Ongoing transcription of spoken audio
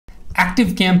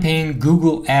ActiveCampaign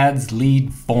Google Ads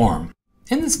lead form.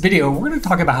 In this video, we're going to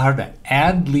talk about how to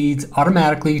add leads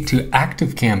automatically to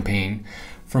ActiveCampaign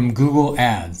from Google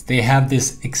Ads. They have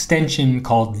this extension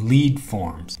called lead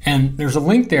forms. And there's a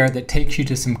link there that takes you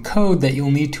to some code that you'll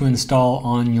need to install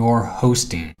on your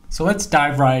hosting. So let's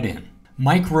dive right in.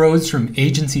 Mike Rhodes from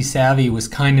Agency Savvy was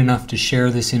kind enough to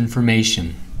share this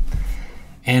information.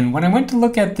 And when I went to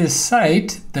look at this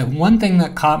site, the one thing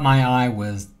that caught my eye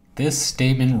was this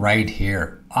statement right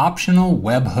here. Optional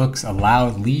webhooks allow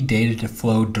lead data to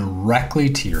flow directly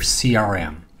to your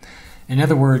CRM. In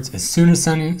other words, as soon as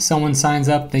someone signs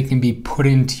up, they can be put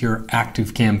into your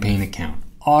ActiveCampaign account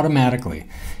automatically.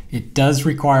 It does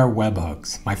require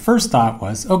webhooks. My first thought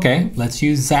was, okay, let's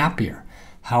use Zapier.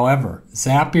 However,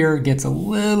 Zapier gets a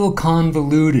little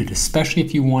convoluted, especially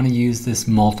if you want to use this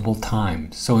multiple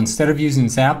times. So instead of using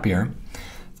Zapier,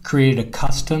 create a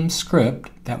custom script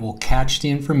that will catch the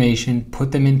information,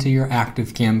 put them into your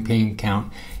ActiveCampaign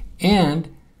account,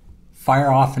 and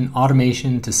fire off an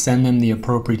automation to send them the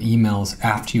appropriate emails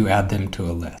after you add them to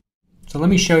a list. So let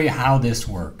me show you how this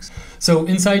works. So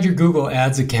inside your Google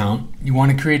Ads account, you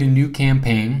want to create a new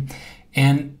campaign,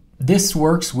 and this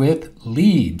works with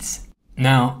leads.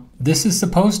 Now, this is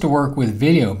supposed to work with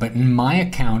video, but in my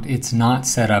account, it's not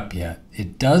set up yet.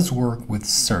 It does work with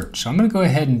search. So I'm going to go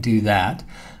ahead and do that.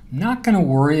 I'm not going to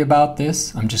worry about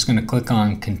this. I'm just going to click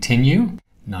on continue.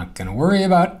 Not going to worry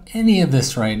about any of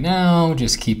this right now.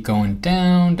 Just keep going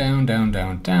down, down, down,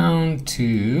 down, down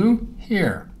to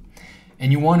here.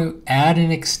 And you want to add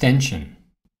an extension,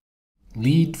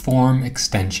 lead form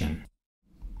extension.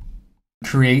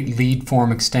 Create lead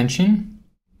form extension.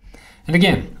 And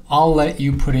again, I'll let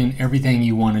you put in everything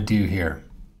you want to do here.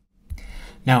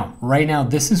 Now, right now,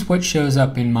 this is what shows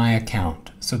up in my account.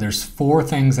 So there's 4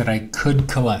 things that I could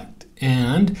collect,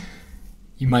 and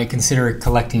you might consider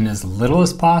collecting as little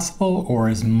as possible or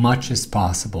as much as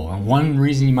possible. And one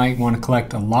reason you might want to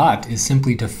collect a lot is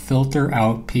simply to filter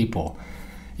out people.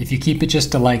 If you keep it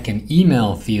just to like an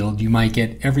email field, you might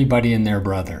get everybody and their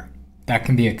brother. That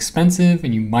can be expensive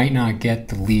and you might not get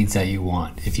the leads that you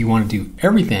want. If you want to do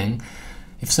everything,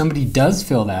 if somebody does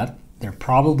fill that, they're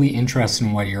probably interested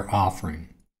in what you're offering.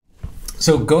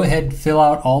 So go ahead, fill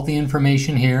out all the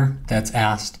information here that's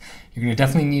asked. You're going to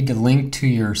definitely need to link to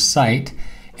your site.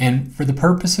 And for the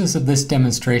purposes of this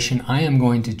demonstration, I am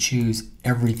going to choose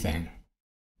everything.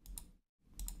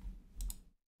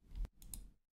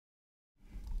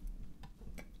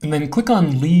 And then click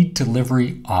on lead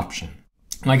delivery option.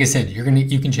 Like I said, you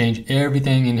can change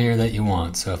everything in here that you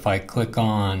want. So if I click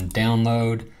on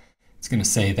download, it's going to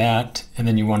say that, and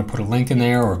then you want to put a link in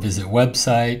there or visit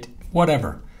website,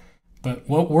 whatever. But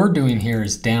what we're doing here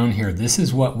is down here. This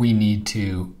is what we need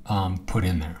to put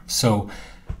in there. So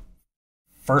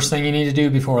first thing you need to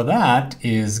do before that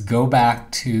is go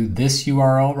back to this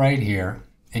URL right here,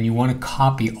 and you want to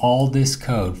copy all this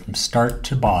code from start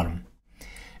to bottom.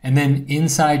 And then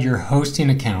inside your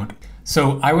hosting account,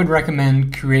 so I would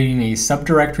recommend creating a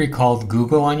subdirectory called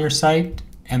Google on your site,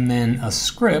 and then a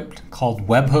script called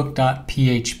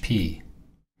webhook.php.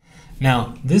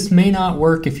 Now, this may not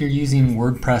work if you're using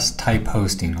WordPress type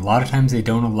hosting. A lot of times they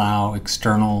don't allow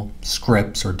external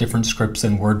scripts or different scripts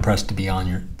than WordPress to be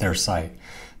on their site.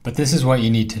 But this is what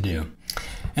you need to do.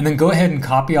 And then go ahead and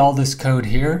copy all this code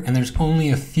here, and there's only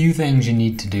a few things you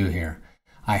need to do here.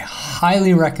 I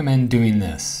highly recommend doing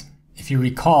this. If you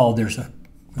recall,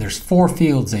 there's 4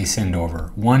 fields they send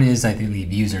over. One is, I believe,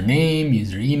 username,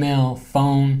 user email,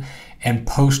 phone, and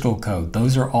postal code.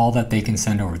 Those are all that they can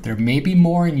send over. There may be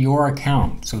more in your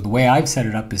account. So the way I've set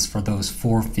it up is for those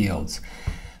 4 fields.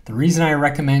 The reason I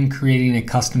recommend creating a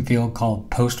custom field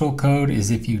called postal code is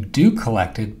if you do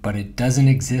collect it, but it doesn't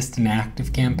exist in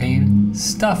ActiveCampaign,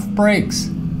 stuff breaks.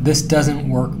 This doesn't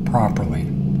work properly.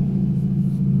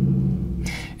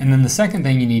 And then the second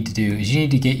thing you need to do is you need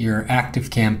to get your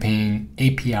ActiveCampaign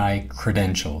API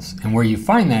credentials. And where you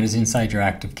find that is inside your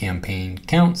ActiveCampaign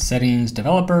account, settings,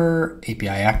 developer, API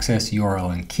access,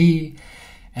 URL and key,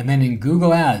 and then in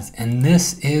Google Ads. And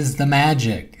this is the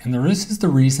magic. And this is the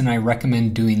reason I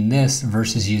recommend doing this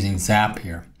versus using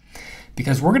Zapier.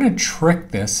 Because we're going to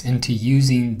trick this into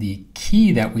using the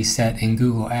key that we set in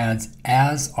Google Ads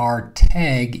as our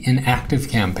tag in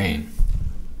ActiveCampaign.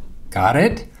 Got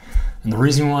it? And the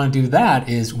reason we want to do that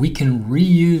is we can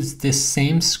reuse this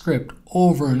same script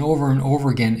over and over and over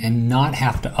again and not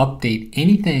have to update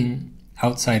anything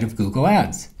outside of Google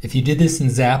Ads. If you did this in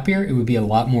Zapier, it would be a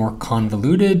lot more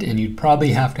convoluted and you'd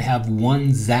probably have to have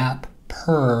 1 zap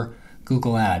per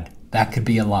Google ad. That could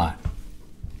be a lot.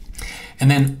 And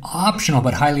then optional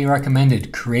but highly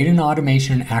recommended, create an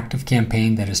automation in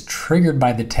ActiveCampaign that is triggered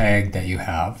by the tag that you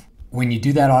have. when you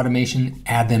do that automation,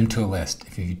 add them to a list.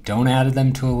 If you don't add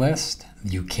them to a list,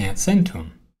 you can't send to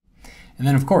them. And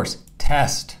then of course,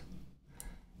 test.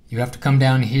 You have to come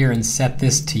down here and set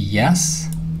this to yes,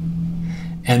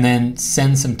 and then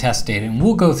send some test data. And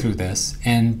we'll go through this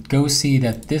and go see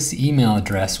that this email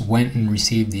address went and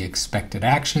received the expected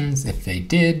actions. If they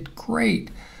did,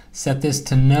 great. Set this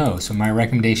to no. So my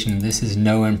recommendation, this is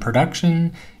no in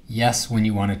production, yes when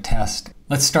you want to test.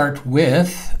 Let's start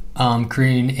with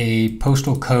creating a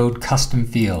postal code custom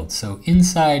field. So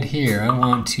inside here, I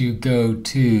want to go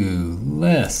to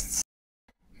lists,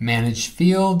 manage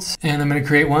fields, and I'm going to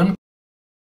create one.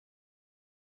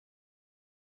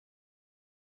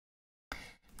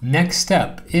 Next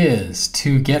step is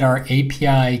to get our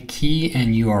API key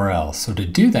and URL. So to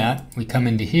do that, we come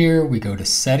into here, we go to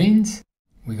settings,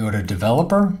 we go to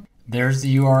developer, there's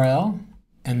the URL,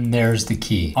 and there's the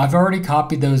key. I've already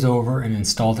copied those over and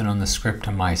installed it on the script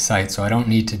on my site, so I don't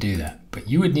need to do that. But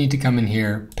you would need to come in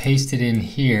here, paste it in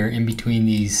here in between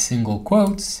these single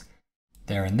quotes,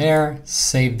 there and there,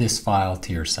 save this file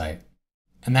to your site.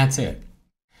 And that's it.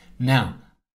 Now,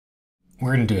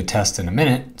 we're going to do a test in a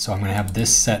minute, so I'm going to have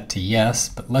this set to yes,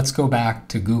 but let's go back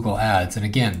to Google Ads. And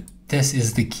again, this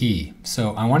is the key.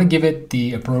 So I want to give it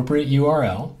the appropriate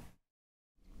URL.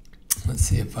 Let's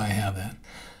see if I have that.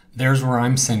 There's where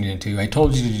I'm sending it to. I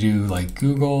told you to do like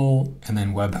Google and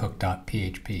then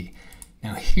webhook.php.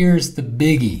 Now here's the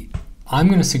biggie. I'm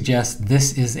going to suggest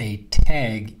this is a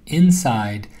tag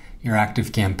inside your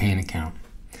ActiveCampaign account.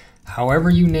 However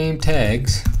you name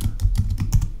tags,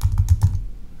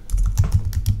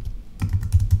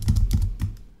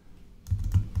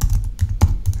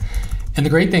 and the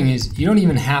great thing is you don't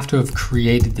even have to have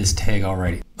created this tag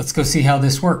already. Let's go see how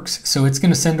this works. So it's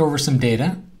going to send over some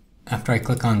data after I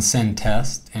click on send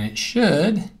test, and it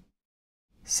should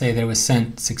say that it was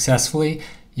sent successfully.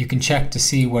 You can check to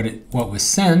see what was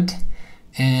sent,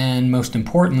 and most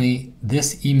importantly,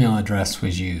 this email address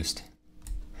was used.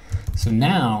 So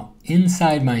now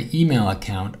inside my email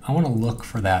account, I want to look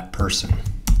for that person.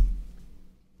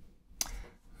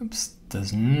 Oops,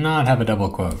 does not have a double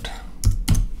quote.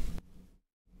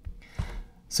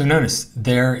 So notice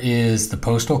there is the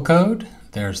postal code,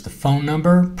 there's the phone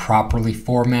number, properly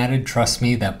formatted. Trust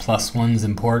me, that +1 is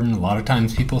important. A lot of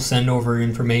times people send over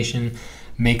information,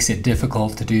 makes it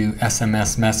difficult to do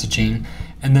SMS messaging.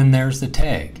 And then there's the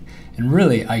tag. And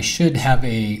really, I should have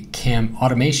a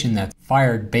automation that's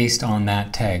fired based on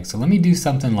that tag. So let me do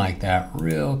something like that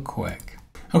real quick.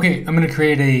 Okay, I'm going to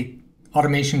create a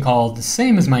automation called the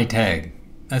same as my tag.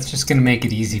 That's just going to make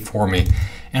it easy for me.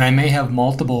 And I may have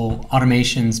multiple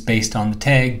automations based on the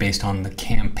tag, based on the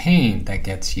campaign that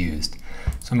gets used.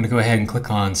 So I'm going to go ahead and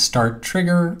click on Start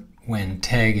Trigger when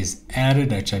tag is added,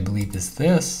 which I believe is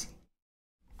this.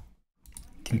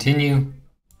 Continue.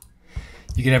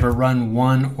 You could ever run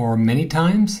one or many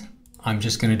times. I'm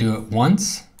just going to do it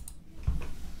once.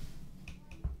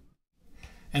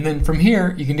 And then from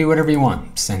here, you can do whatever you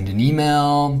want. Send an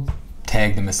email,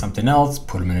 tag them as something else,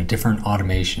 put them in a different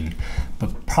automation.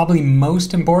 But probably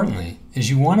most importantly is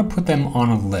you want to put them on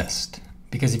a list,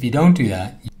 because if you don't do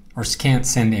that, you can't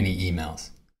send any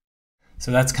emails.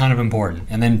 So that's kind of important,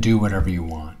 and then do whatever you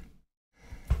want.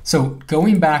 So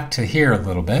going back to here a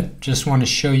little bit, just want to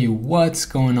show you what's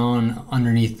going on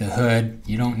underneath the hood.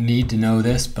 You don't need to know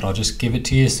this, but I'll just give it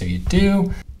to you so you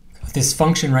do. This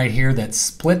function right here that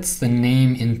splits the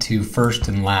name into first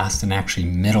and last and actually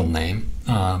middle name,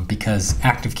 because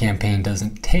ActiveCampaign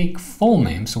doesn't take full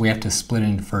name, so we have to split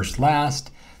into first,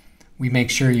 last. We make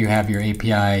sure you have your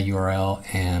API URL,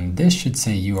 and this should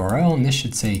say URL and this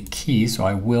should say key, so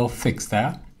I will fix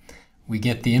that. We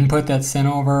get the input that's sent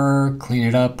over, clean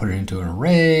it up, put it into an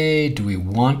array. Do we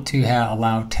want to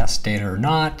allow test data or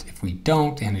not? If we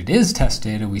don't, and it is test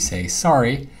data, we say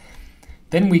sorry.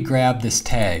 Then we grab this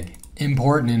tag.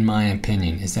 Important in my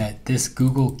opinion is that this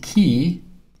Google key,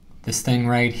 this thing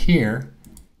right here,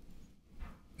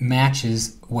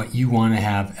 matches what you want to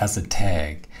have as a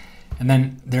tag. And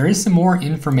then there is some more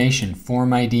information,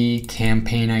 form ID,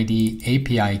 campaign ID,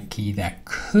 API key that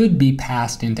could be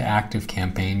passed into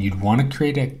ActiveCampaign. You'd want to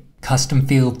create a custom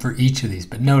field for each of these,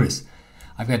 but notice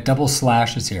I've got double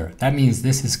slashes here. That means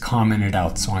this is commented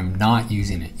out, so I'm not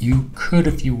using it. You could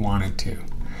if you wanted to.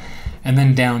 And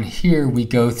then down here, we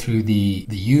go through the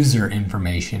user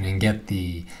information and get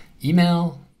the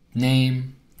email,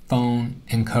 name, phone,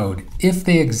 and code, if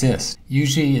they exist.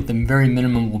 Usually at the very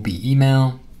minimum will be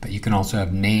email, but you can also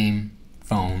have name,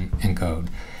 phone, and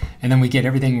code. And then we get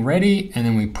everything ready, and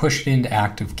then we push it into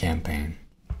ActiveCampaign.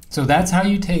 So that's how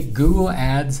you take Google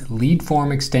Ads lead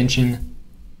form extension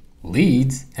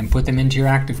leads and put them into your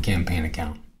ActiveCampaign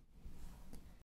account.